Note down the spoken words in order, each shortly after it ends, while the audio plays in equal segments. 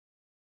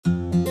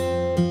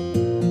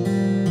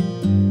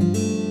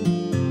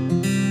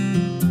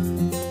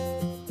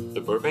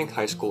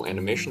High School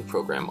Animation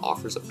Program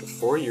offers up to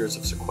 4 years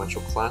of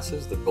sequential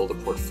classes that build a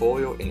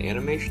portfolio in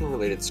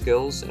animation-related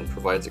skills and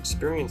provides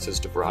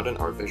experiences to broaden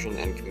our vision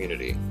and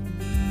community.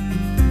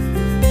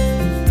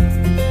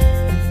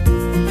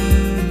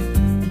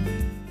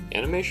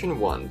 Animation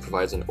 1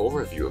 provides an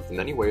overview of the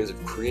many ways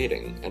of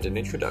creating and an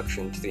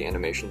introduction to the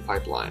animation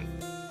pipeline.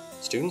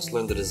 Students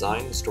learn the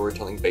design and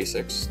storytelling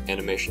basics,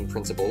 animation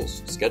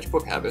principles,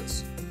 sketchbook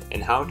habits,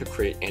 and how to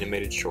create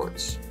animated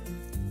shorts.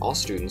 All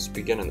students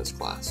begin in this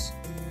class.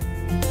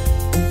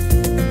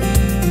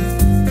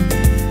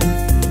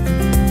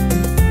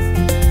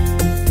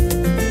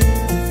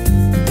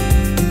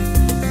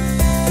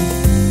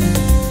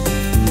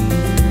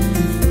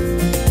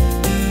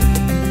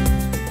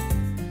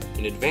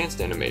 In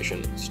advanced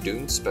animation,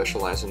 students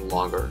specialize in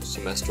longer,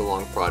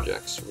 semester-long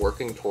projects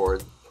working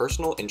toward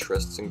personal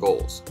interests and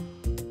goals.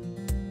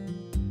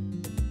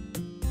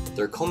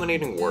 Their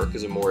culminating work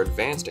is a more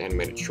advanced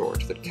animated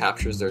short that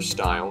captures their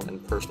style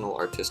and personal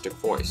artistic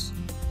voice.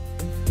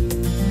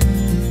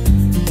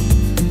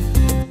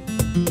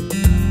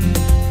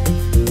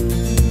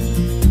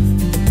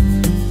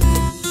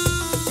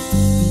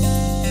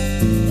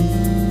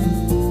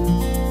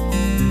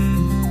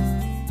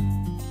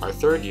 Our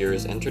third year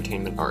is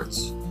Entertainment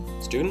Arts.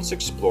 Students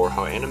explore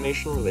how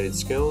animation-related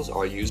skills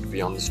are used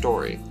beyond the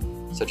story,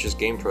 such as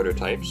game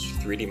prototypes,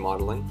 3D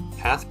modeling,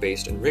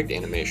 path-based and rigged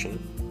animation,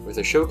 with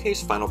a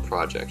showcase final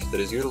project that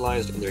is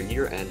utilized in their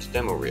year-end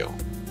demo reel.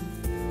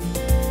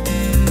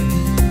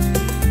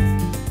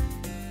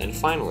 And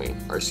finally,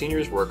 our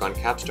seniors work on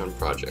capstone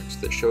projects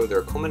that show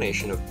their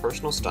culmination of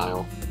personal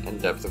style and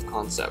depth of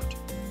concept.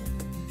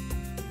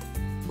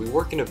 We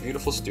work in a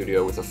beautiful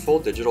studio with a full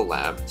digital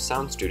lab,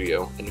 sound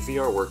studio, and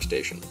VR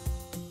workstation.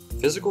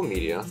 Physical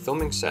media,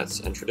 filming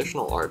sets, and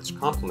traditional arts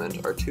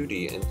complement our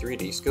 2D and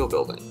 3D skill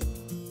building.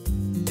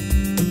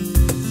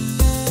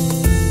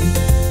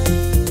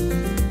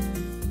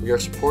 We are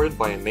supported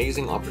by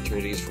amazing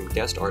opportunities from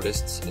guest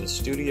artists and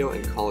studio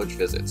and college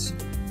visits.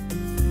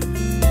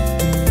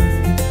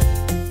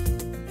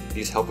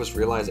 These help us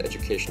realize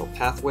educational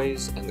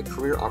pathways and the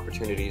career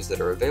opportunities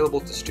that are available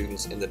to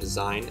students in the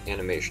design,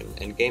 animation,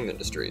 and game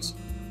industries.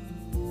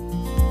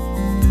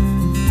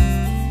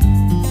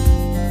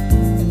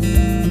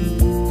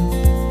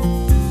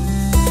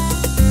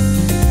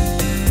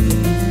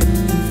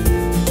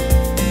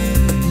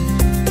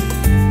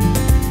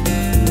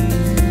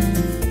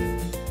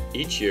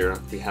 Each year,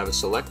 we have a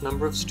select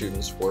number of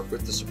students work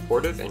with the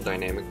supportive and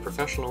dynamic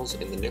professionals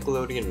in the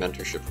Nickelodeon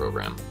Mentorship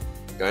Program,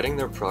 guiding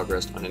their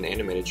progress on an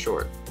animated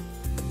short.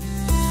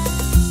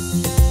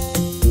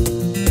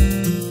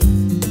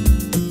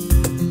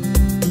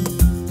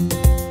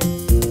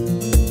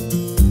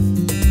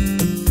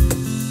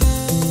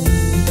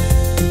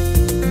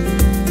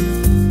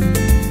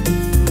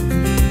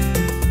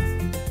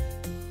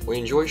 We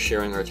enjoy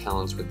sharing our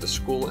talents with the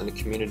school and the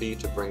community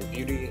to bring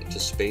beauty to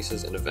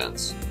spaces and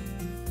events.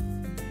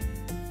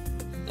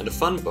 And a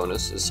fun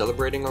bonus is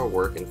celebrating our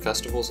work in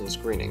festivals and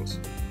screenings.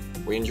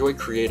 We enjoy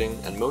creating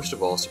and most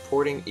of all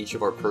supporting each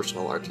of our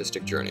personal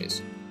artistic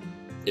journeys.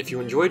 If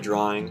you enjoy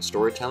drawing,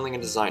 storytelling,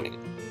 and designing,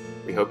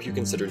 we hope you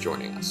consider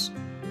joining us.